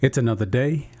It's another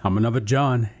day. I'm another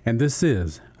John, and this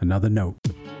is Another Note.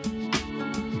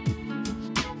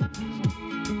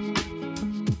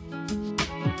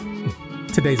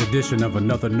 Today's edition of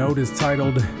Another Note is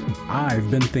titled,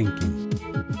 I've Been Thinking.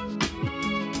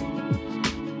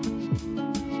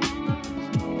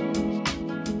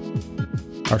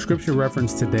 Our scripture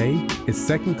reference today is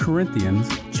 2 Corinthians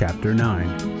chapter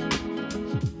 9.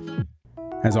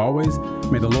 As always,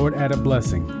 may the Lord add a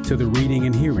blessing to the reading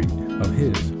and hearing of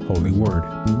His holy word.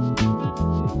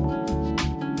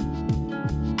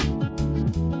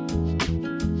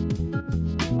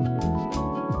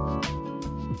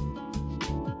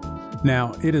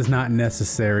 Now, it is not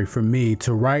necessary for me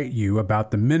to write you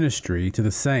about the ministry to the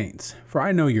saints, for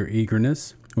I know your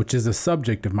eagerness, which is the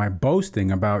subject of my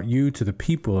boasting about you to the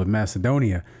people of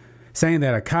Macedonia, saying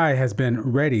that Achaia has been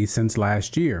ready since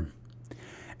last year.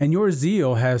 And your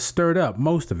zeal has stirred up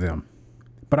most of them.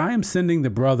 But I am sending the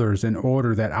brothers in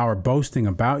order that our boasting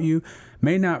about you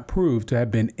may not prove to have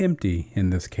been empty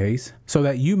in this case, so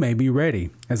that you may be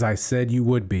ready, as I said you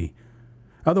would be.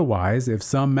 Otherwise, if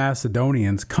some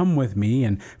Macedonians come with me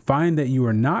and find that you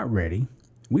are not ready,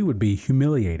 we would be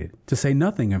humiliated, to say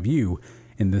nothing of you,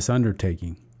 in this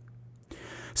undertaking.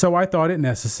 So I thought it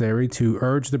necessary to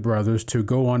urge the brothers to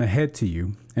go on ahead to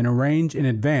you and arrange in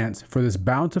advance for this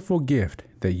bountiful gift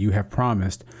that you have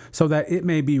promised, so that it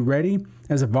may be ready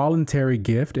as a voluntary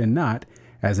gift and not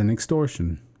as an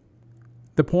extortion.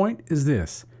 The point is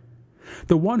this: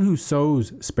 the one who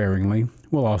sows sparingly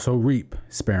will also reap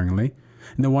sparingly,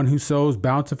 and the one who sows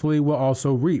bountifully will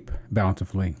also reap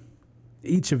bountifully.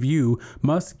 Each of you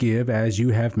must give as you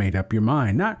have made up your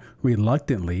mind, not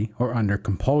reluctantly or under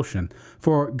compulsion,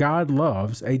 for God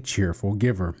loves a cheerful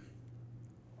giver.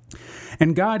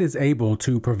 And God is able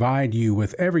to provide you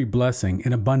with every blessing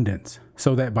in abundance,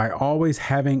 so that by always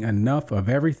having enough of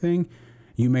everything,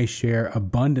 you may share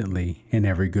abundantly in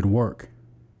every good work.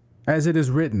 As it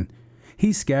is written,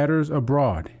 He scatters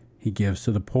abroad, He gives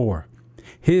to the poor.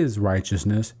 His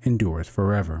righteousness endures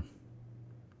forever.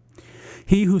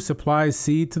 He who supplies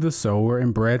seed to the sower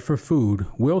and bread for food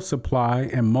will supply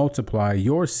and multiply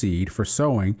your seed for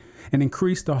sowing and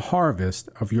increase the harvest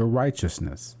of your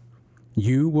righteousness.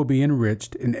 You will be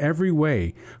enriched in every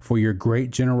way for your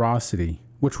great generosity,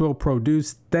 which will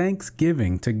produce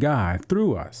thanksgiving to God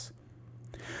through us.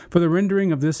 For the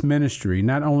rendering of this ministry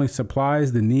not only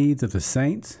supplies the needs of the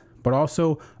saints, but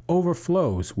also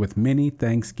overflows with many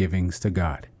thanksgivings to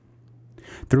God.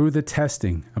 Through the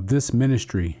testing of this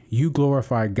ministry, you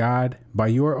glorify God by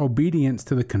your obedience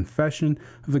to the confession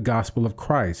of the gospel of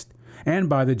Christ, and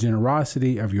by the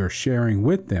generosity of your sharing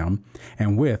with them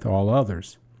and with all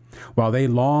others, while they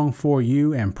long for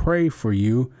you and pray for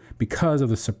you because of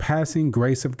the surpassing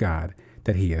grace of God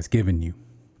that He has given you.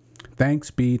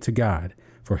 Thanks be to God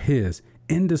for His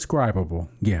indescribable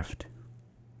gift.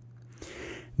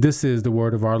 This is the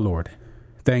word of our Lord.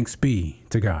 Thanks be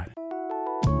to God.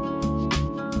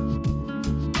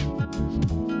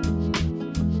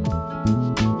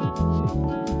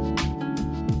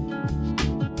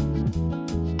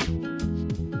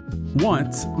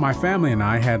 Once, my family and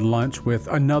I had lunch with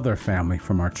another family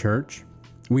from our church.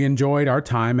 We enjoyed our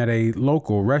time at a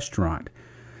local restaurant.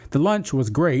 The lunch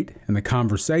was great and the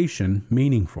conversation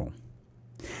meaningful.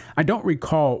 I don't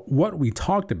recall what we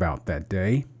talked about that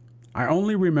day. I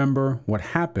only remember what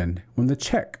happened when the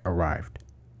check arrived.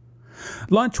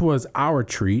 Lunch was our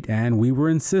treat, and we were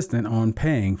insistent on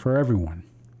paying for everyone.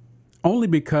 Only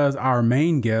because our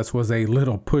main guest was a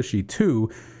little pushy too,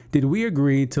 did we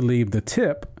agree to leave the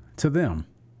tip to them.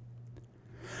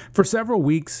 For several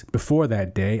weeks before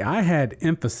that day, I had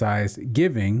emphasized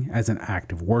giving as an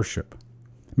act of worship.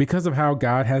 Because of how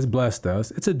God has blessed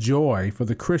us, it's a joy for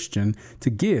the Christian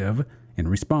to give in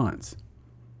response.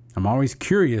 I'm always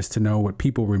curious to know what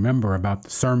people remember about the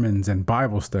sermons and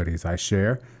Bible studies I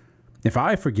share. If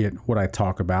I forget what I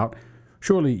talk about,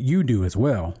 surely you do as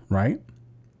well, right?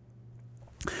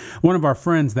 One of our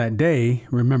friends that day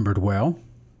remembered well.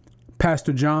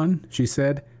 Pastor John, she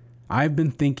said, I've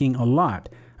been thinking a lot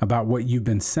about what you've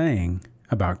been saying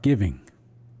about giving.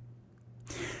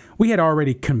 We had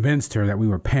already convinced her that we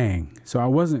were paying, so I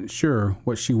wasn't sure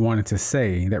what she wanted to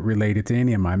say that related to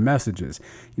any of my messages.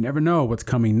 You never know what's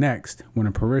coming next when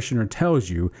a parishioner tells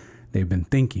you they've been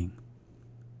thinking.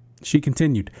 She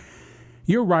continued,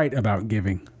 You're right about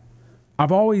giving.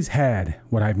 I've always had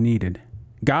what I've needed.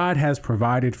 God has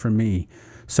provided for me,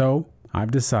 so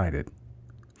I've decided.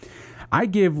 I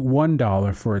give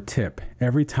 $1 for a tip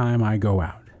every time I go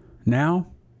out. Now,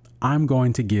 I'm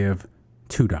going to give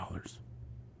 $2.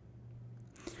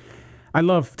 I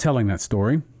love telling that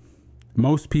story.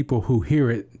 Most people who hear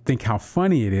it think how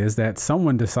funny it is that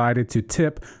someone decided to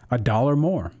tip $1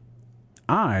 more.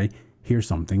 I hear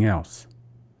something else.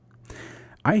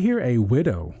 I hear a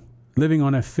widow living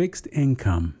on a fixed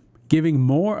income, giving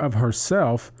more of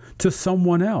herself to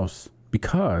someone else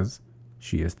because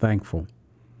she is thankful.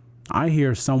 I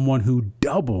hear someone who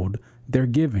doubled their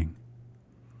giving.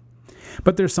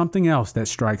 But there's something else that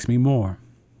strikes me more.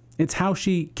 It's how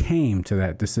she came to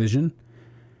that decision.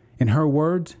 In her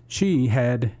words, she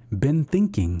had been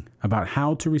thinking about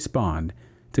how to respond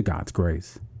to God's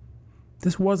grace.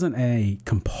 This wasn't a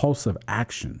compulsive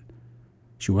action.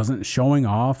 She wasn't showing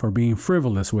off or being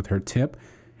frivolous with her tip.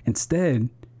 Instead,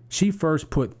 she first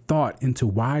put thought into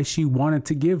why she wanted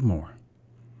to give more.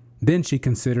 Then she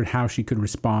considered how she could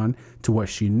respond to what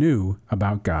she knew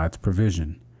about God's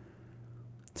provision.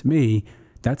 To me,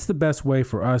 that's the best way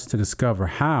for us to discover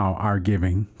how our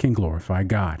giving can glorify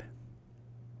God.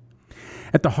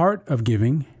 At the heart of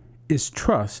giving is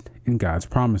trust in God's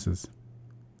promises.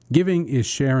 Giving is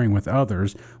sharing with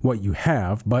others what you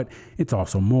have, but it's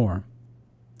also more.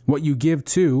 What you give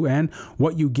to and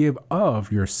what you give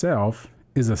of yourself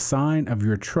is a sign of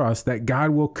your trust that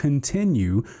God will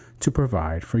continue to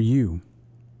provide for you.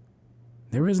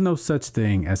 There is no such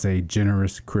thing as a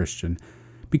generous Christian.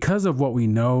 Because of what we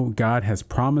know God has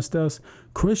promised us,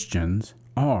 Christians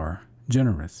are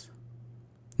generous.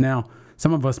 Now,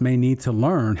 some of us may need to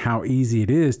learn how easy it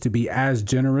is to be as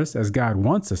generous as God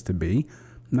wants us to be,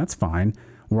 and that's fine.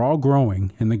 We're all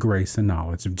growing in the grace and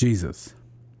knowledge of Jesus.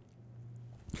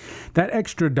 That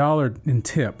extra $1 in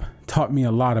tip taught me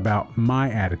a lot about my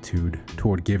attitude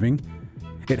toward giving.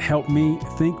 It helped me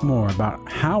think more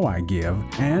about how I give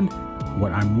and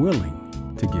what I'm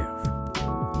willing to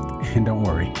give. And don't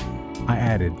worry, I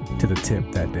added to the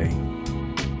tip that day.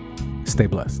 Stay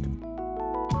blessed.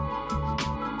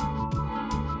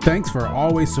 Thanks for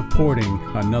always supporting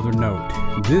Another Note.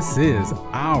 This is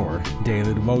our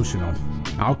daily devotional.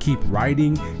 I'll keep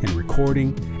writing and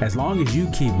recording as long as you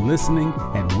keep listening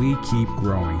and we keep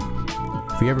growing.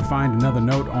 If you ever find Another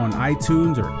Note on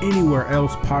iTunes or anywhere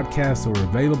else podcasts are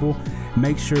available,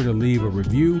 make sure to leave a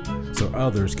review so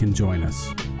others can join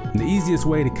us. And the easiest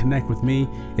way to connect with me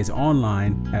is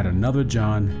online at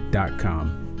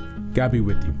anotherjohn.com. God be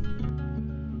with you.